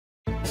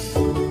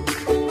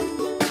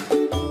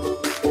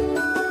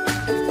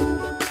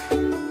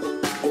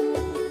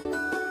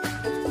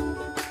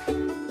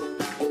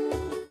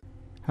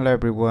Hello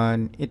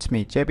everyone, it's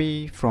me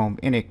JB from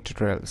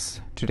UniqueTutorials.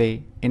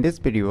 Today in this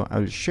video I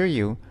will show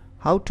you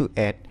how to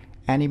add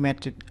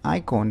animated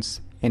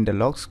icons in the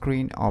lock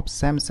screen of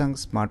Samsung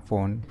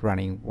smartphone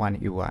running One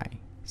UI.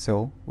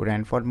 So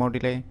without further more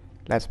delay,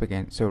 let's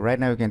begin. So right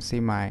now you can see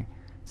my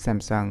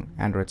Samsung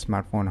Android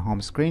smartphone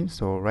home screen.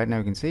 So right now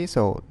you can see,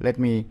 so let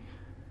me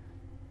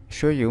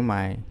show you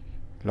my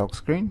lock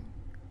screen.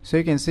 So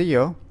you can see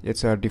here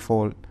it's a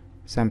default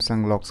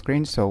Samsung lock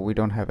screen, so we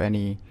don't have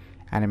any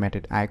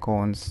animated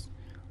icons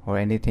or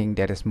anything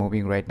that is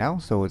moving right now,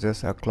 so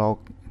just a clock,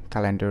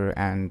 calendar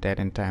and date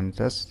and time,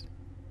 just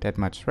that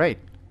much, right?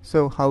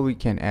 So how we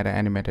can add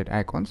animated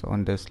icons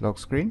on this lock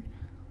screen?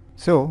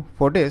 So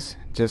for this,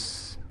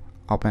 just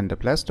open the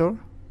Play Store,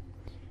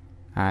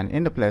 and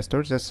in the Play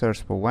Store just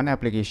search for one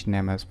application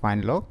name as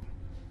Find Lock.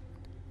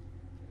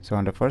 So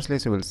on the first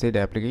list you will see the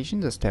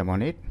application, just tap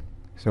on it.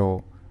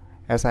 So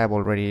as I have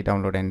already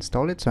downloaded and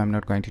installed it, so I'm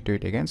not going to do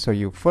it again. So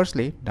you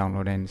firstly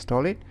download and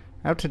install it.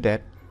 After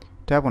that,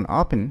 tap on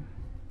open.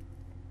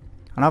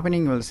 On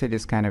opening you will see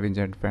this kind of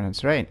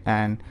interference, right?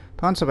 And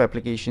tons of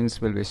applications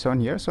will be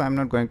shown here, so I'm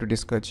not going to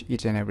discuss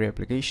each and every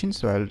application,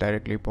 so I will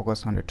directly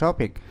focus on the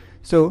topic.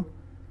 So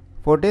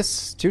for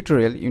this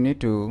tutorial you need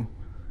to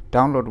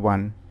download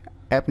one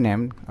app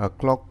named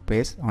Clock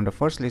Face. On the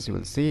first list you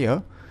will see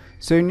here,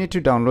 so you need to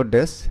download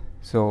this.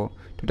 So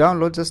to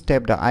download, just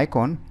tap the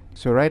icon.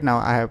 So right now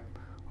I have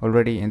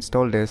already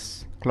installed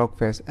this Clock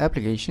Face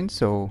application,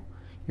 so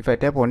if I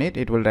tap on it,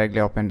 it will directly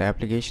open the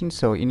application.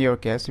 So in your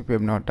case, if you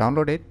have not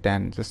downloaded it,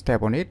 then just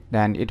tap on it,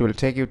 then it will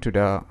take you to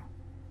the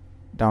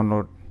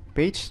download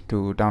page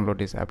to download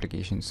this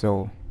application.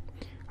 So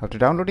after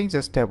downloading,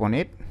 just tap on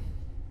it,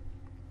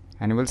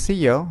 and you will see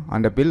here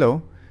on the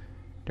below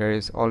there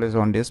is always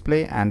on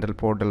display and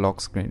for the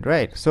lock screen,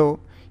 right? So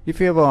if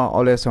you have a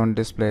always on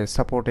display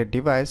supported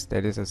device,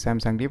 that is a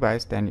Samsung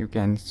device, then you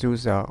can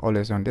choose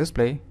always on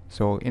display.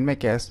 So in my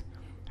case,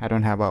 I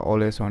don't have a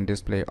always on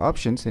display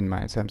options in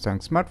my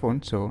Samsung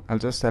smartphone, so I'll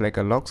just select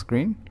a lock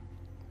screen.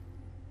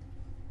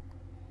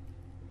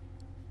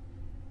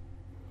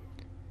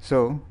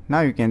 So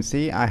now you can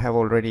see I have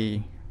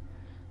already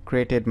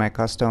created my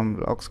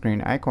custom lock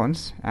screen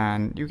icons,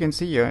 and you can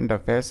see here in the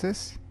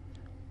faces,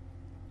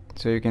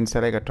 so you can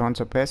select a tons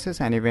of faces,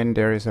 and even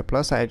there is a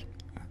plus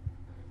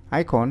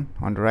icon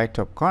on the right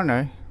top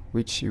corner,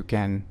 which you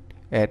can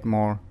add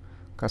more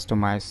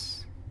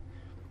customized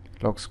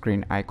lock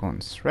screen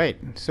icons, right?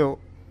 So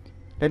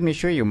let me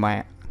show you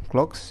my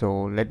clock.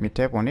 So let me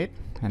tap on it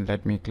and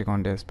let me click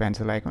on this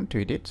pencil icon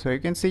to edit. So you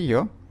can see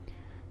here,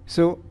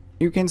 so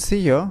you can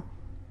see here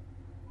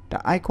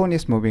the icon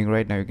is moving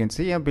right now. You can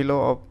see here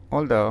below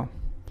all the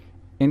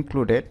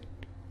included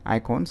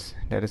icons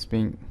that is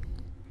being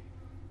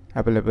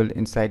available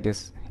inside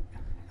this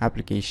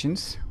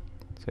applications.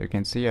 So you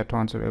can see a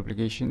tons of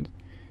application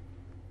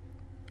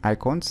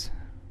icons.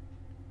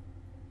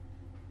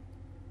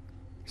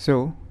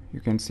 So you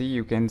can see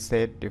you can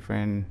set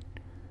different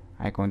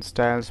icon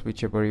styles,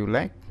 whichever you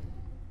like.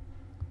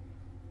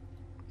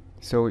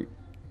 So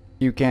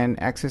you can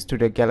access to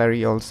the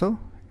gallery also,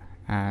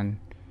 and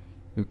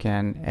you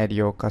can add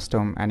your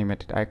custom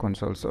animated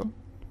icons also.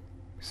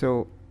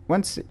 So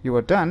once you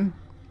are done,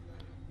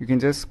 you can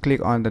just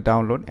click on the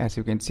download. As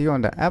you can see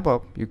on the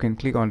above, you can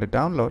click on the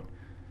download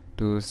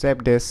to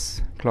save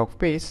this clock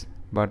face,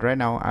 but right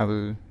now I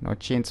will not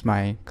change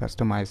my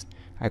customized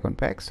icon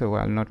pack, so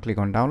I'll not click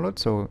on download.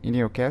 So in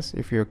your case,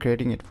 if you're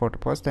creating it for the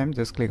first time,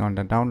 just click on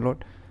the download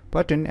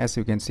button, as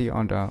you can see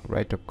on the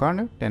right top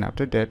corner. Then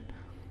after that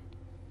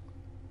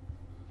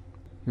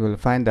you will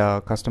find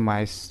the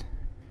customized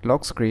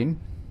lock screen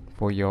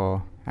for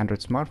your Android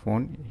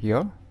smartphone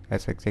here,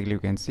 as exactly you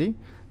can see.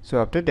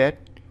 So after that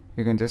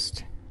you can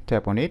just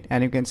tap on it,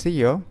 and you can see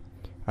here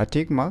a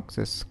tick mark,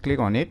 just click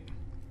on it,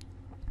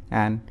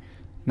 and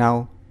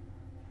now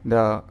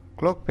the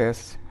clock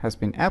face has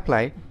been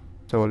applied.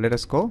 So let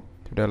us go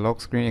to the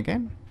lock screen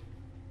again.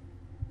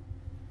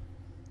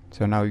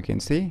 So now you can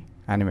see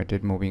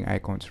animated moving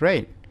icons,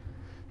 right?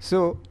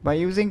 So by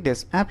using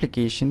this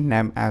application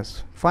named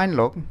as Find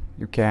Lock,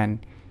 you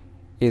can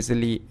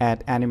easily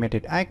add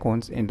animated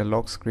icons in the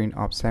lock screen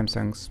of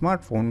Samsung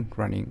smartphone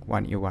running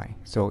One UI.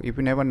 So if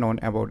you never known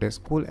about these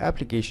cool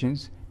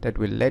applications that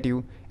will let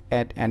you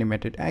add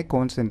animated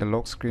icons in the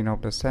lock screen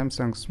of the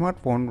Samsung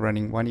smartphone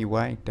running One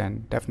UI,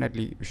 then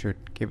definitely you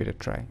should give it a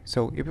try.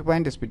 So if you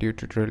find this video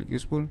tutorial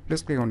useful,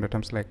 please click on the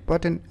thumbs like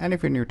button, and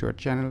if you're new to our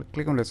channel,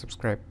 click on the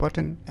subscribe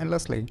button, and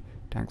lastly,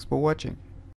 thanks for watching.